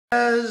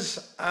Right,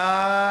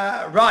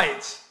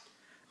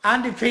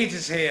 Andy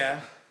Peters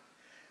here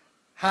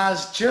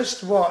has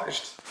just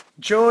watched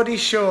Geordie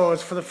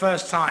Shores for the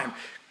first time.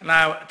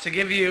 Now, to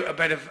give you a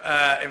bit of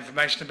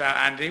information about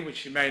Andy,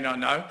 which you may not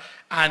know,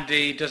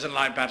 Andy doesn't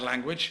like bad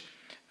language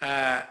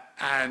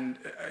and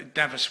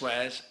never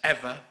swears,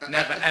 ever,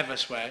 never ever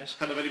swears.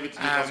 And I've only been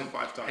to Newcastle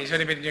 5 times. He's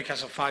only been to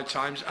Newcastle 5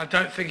 times. I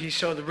don't think he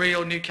saw the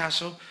real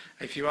Newcastle.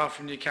 If you are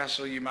from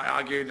Newcastle, you might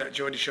argue that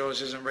Geordie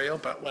Shores isn't real,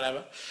 but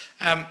whatever.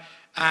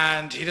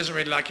 And he doesn't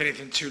really like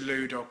anything too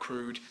lewd or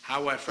crude.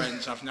 How we're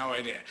friends, I've no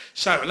idea.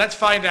 So let's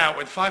find out,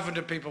 with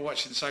 500 people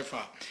watching so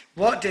far,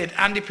 what did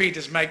Andy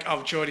Peters make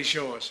of Geordie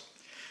Shores?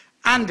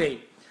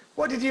 Andy,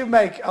 what did you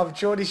make of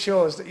Geordie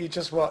Shores that you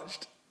just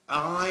watched?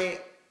 I'm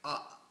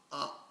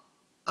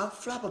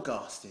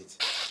flabbergasted.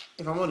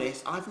 If I'm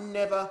honest, I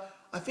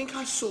think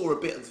I saw a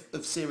bit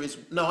of series.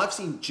 No, I've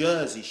seen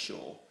Jersey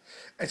Shore.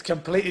 It's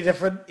completely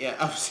different. Yeah,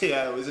 obviously,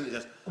 isn't it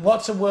just?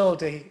 What's a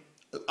worldie?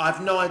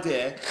 I've no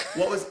idea.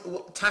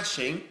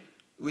 Tashing,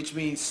 which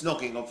means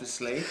snogging,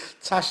 obviously.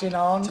 Tashing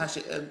on.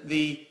 Tashing,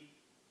 the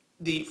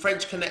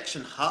French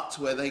Connection hut,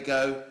 where they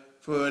go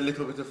for a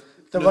little bit of.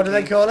 What do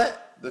they call it?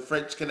 The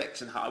French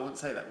Connection hut. I wouldn't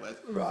say that word.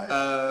 Right.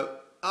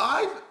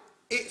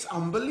 It's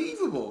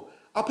unbelievable.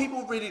 Are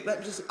people really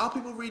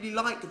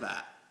like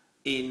that?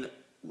 I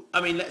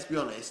mean, let's be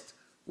honest.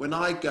 When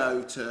I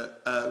go to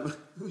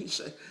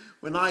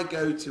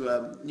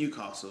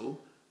Newcastle.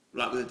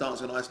 Like with the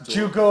Dance on Ice tour. Do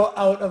you go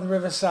out on the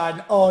riverside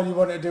and all you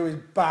want to do is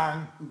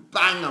bang?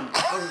 Bang them.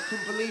 I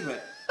couldn't believe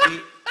it.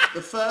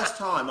 The first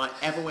time I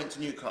ever went to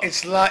Newcastle.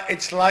 It's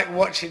like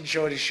watching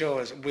Geordie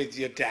Shores with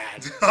your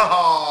dad.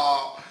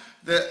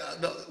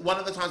 One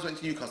of the times I went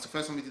to Newcastle, the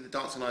first time we did the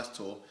Dance on Ice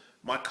tour,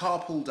 my car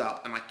pulled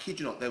up and I kid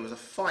you not, there was a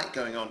fight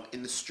going on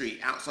in the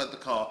street outside the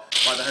car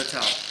by the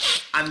hotel.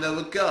 And there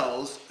were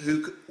girls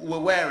who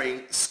were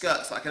wearing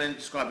skirts that I can only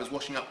describe as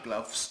washing up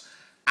gloves.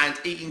 And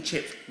eating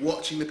chips,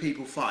 watching the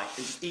people fight,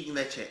 and just eating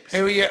their chips.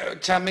 Who are you?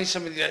 Tell me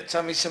some of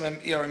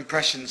your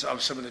impressions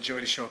of some of the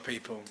Geordie Shore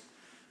people.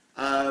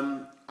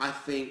 I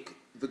think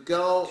the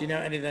girl. Do you know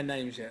any of their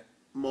names yet?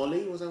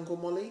 Molly, was that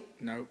called Molly?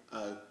 No.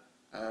 Oh.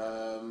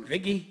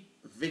 Vicky.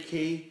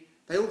 Vicky.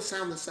 They all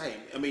sound the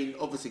same. I mean,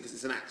 obviously because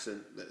it's an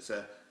accent. That's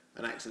an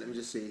accent. Let me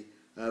just see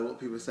what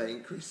people are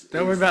saying. Chris.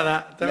 Don't worry about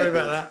that. Don't worry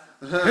about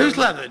that. Who's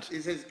leathered?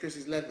 It says Chris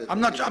is leathered.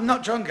 I'm not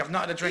drunk. I've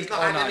not had a drink all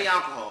night. He's not had any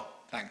alcohol.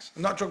 Thanks.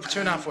 I'm not drunk for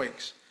 2.5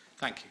 weeks.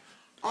 Thank you.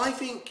 I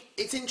think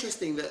it's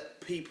interesting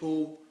that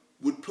people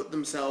would put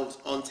themselves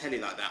on telly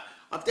like that.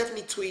 I've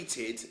definitely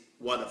tweeted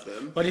one of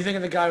them. What do you think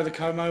of the guy with the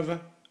comb over?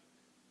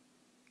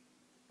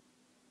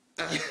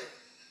 The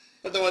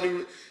one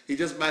who he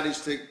just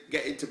managed to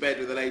get into bed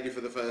with a lady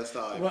for the first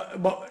time.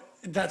 What?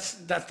 That's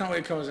not what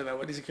he calls it though.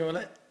 What does he call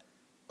it?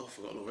 Oh, I've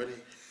forgotten already.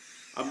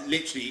 I'm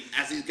literally,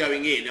 as it's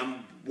going in,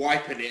 I'm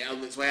wiping it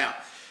on its way out.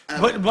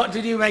 What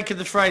did you make of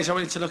the phrase? I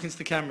want you to look into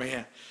the camera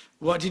here.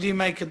 What did you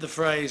make of the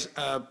phrase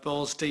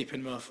balls deep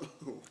in muff?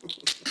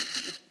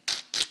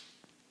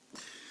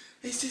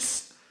 It's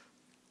just...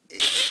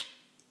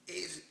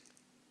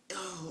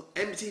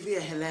 MTV are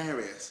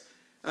hilarious.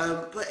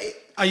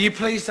 Are you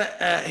pleased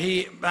that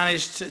he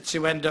managed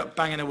to end up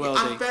banging a worldie?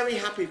 I'm very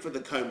happy for the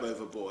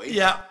comb-over boy.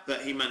 Yeah.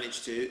 That he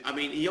managed to. I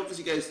mean, he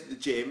obviously goes to the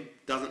gym,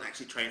 doesn't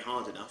actually train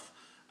hard enough.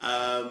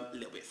 A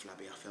little bit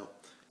flabby, I felt.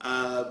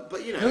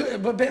 But you know,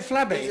 a bit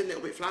flabby. He's a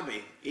little bit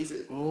flabby. He's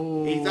that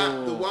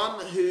the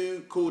one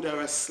who called her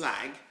a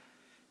slag.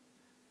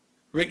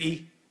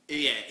 Ricky.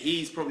 Yeah,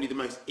 he's probably the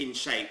most in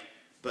shape.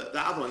 But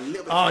that other one, a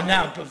little bit. Oh,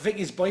 now, but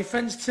Vicky's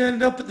boyfriend's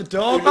turned up at the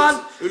door,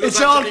 man. It's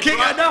like all kicking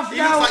off now. He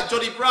looks like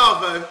Johnny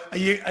Bravo. Are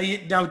you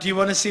now? Do you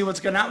want to see what's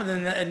going to happen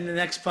in the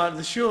next part of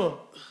the show?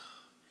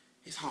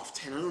 It's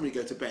 10:30. I normally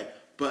go to bed,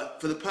 but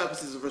for the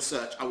purposes of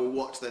research, I will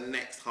watch the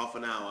next half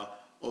an hour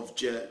of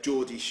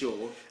Geordie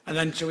Shore. And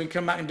then shall we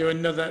come back and do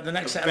the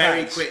next set of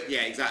very ads? quick,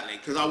 yeah, exactly.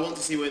 Because I want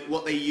to see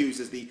what they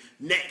use as the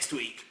next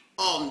week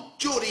on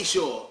Geordie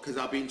Shore. Because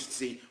I'll be interested to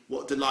see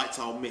what delights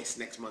I'll miss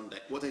next Monday.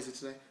 What day is it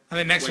today?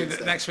 I think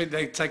next week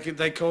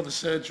they call the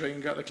surgery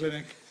and go to the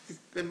clinic.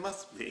 There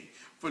must be.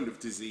 Full of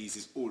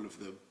diseases, all of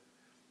them.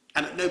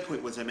 And at no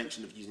point was I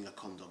mentioned of using a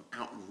condom.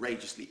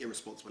 Outrageously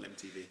irresponsible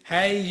MTV.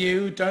 Hey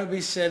you, don't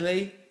be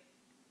silly.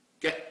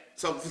 Get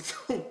something.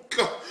 Oh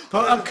God.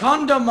 Put a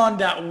condom on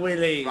that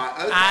willy.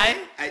 Right, okay.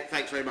 Hey,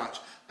 thanks very much.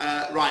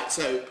 Right,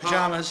 so...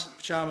 Pajamas.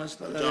 Pajama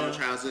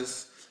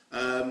trousers.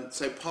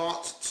 So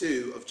part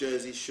 2 of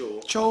Jersey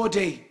Shore.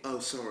 Geordie. Oh,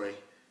 sorry.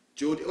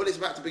 Geordie. Well, it's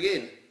about to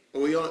begin. Are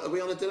we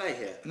on a delay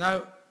here?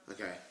 No.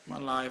 Okay. I'm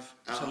on live.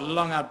 It's a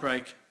long ad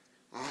break.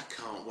 I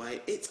can't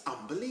wait. It's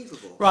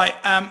unbelievable. Right,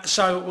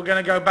 so we're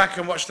going to go back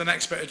and watch the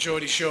next bit of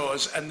Geordie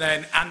Shores, and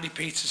then Andy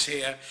Peters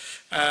here,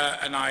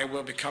 and I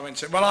will be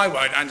commenting. Well, I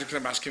won't. Andy's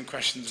going to ask him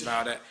questions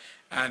about it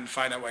and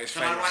find out what his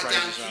favourite phrases are.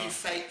 Can I write down a few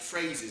fake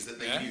phrases that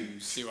they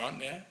use? If you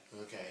want, yeah.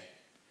 Okay.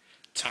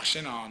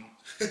 Tashing on.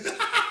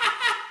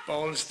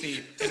 Balls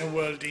deep in a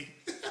worldie.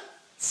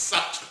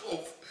 Such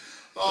off.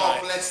 Oh,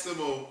 Right. bless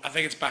them all. I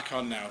think it's back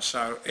on now,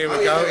 so here we Oh,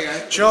 yeah, go. there we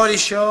go. Geordie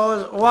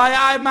Shores. Why,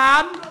 I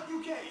man?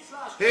 You guys.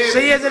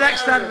 See you in the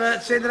next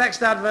advert. See you in the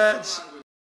next adverts.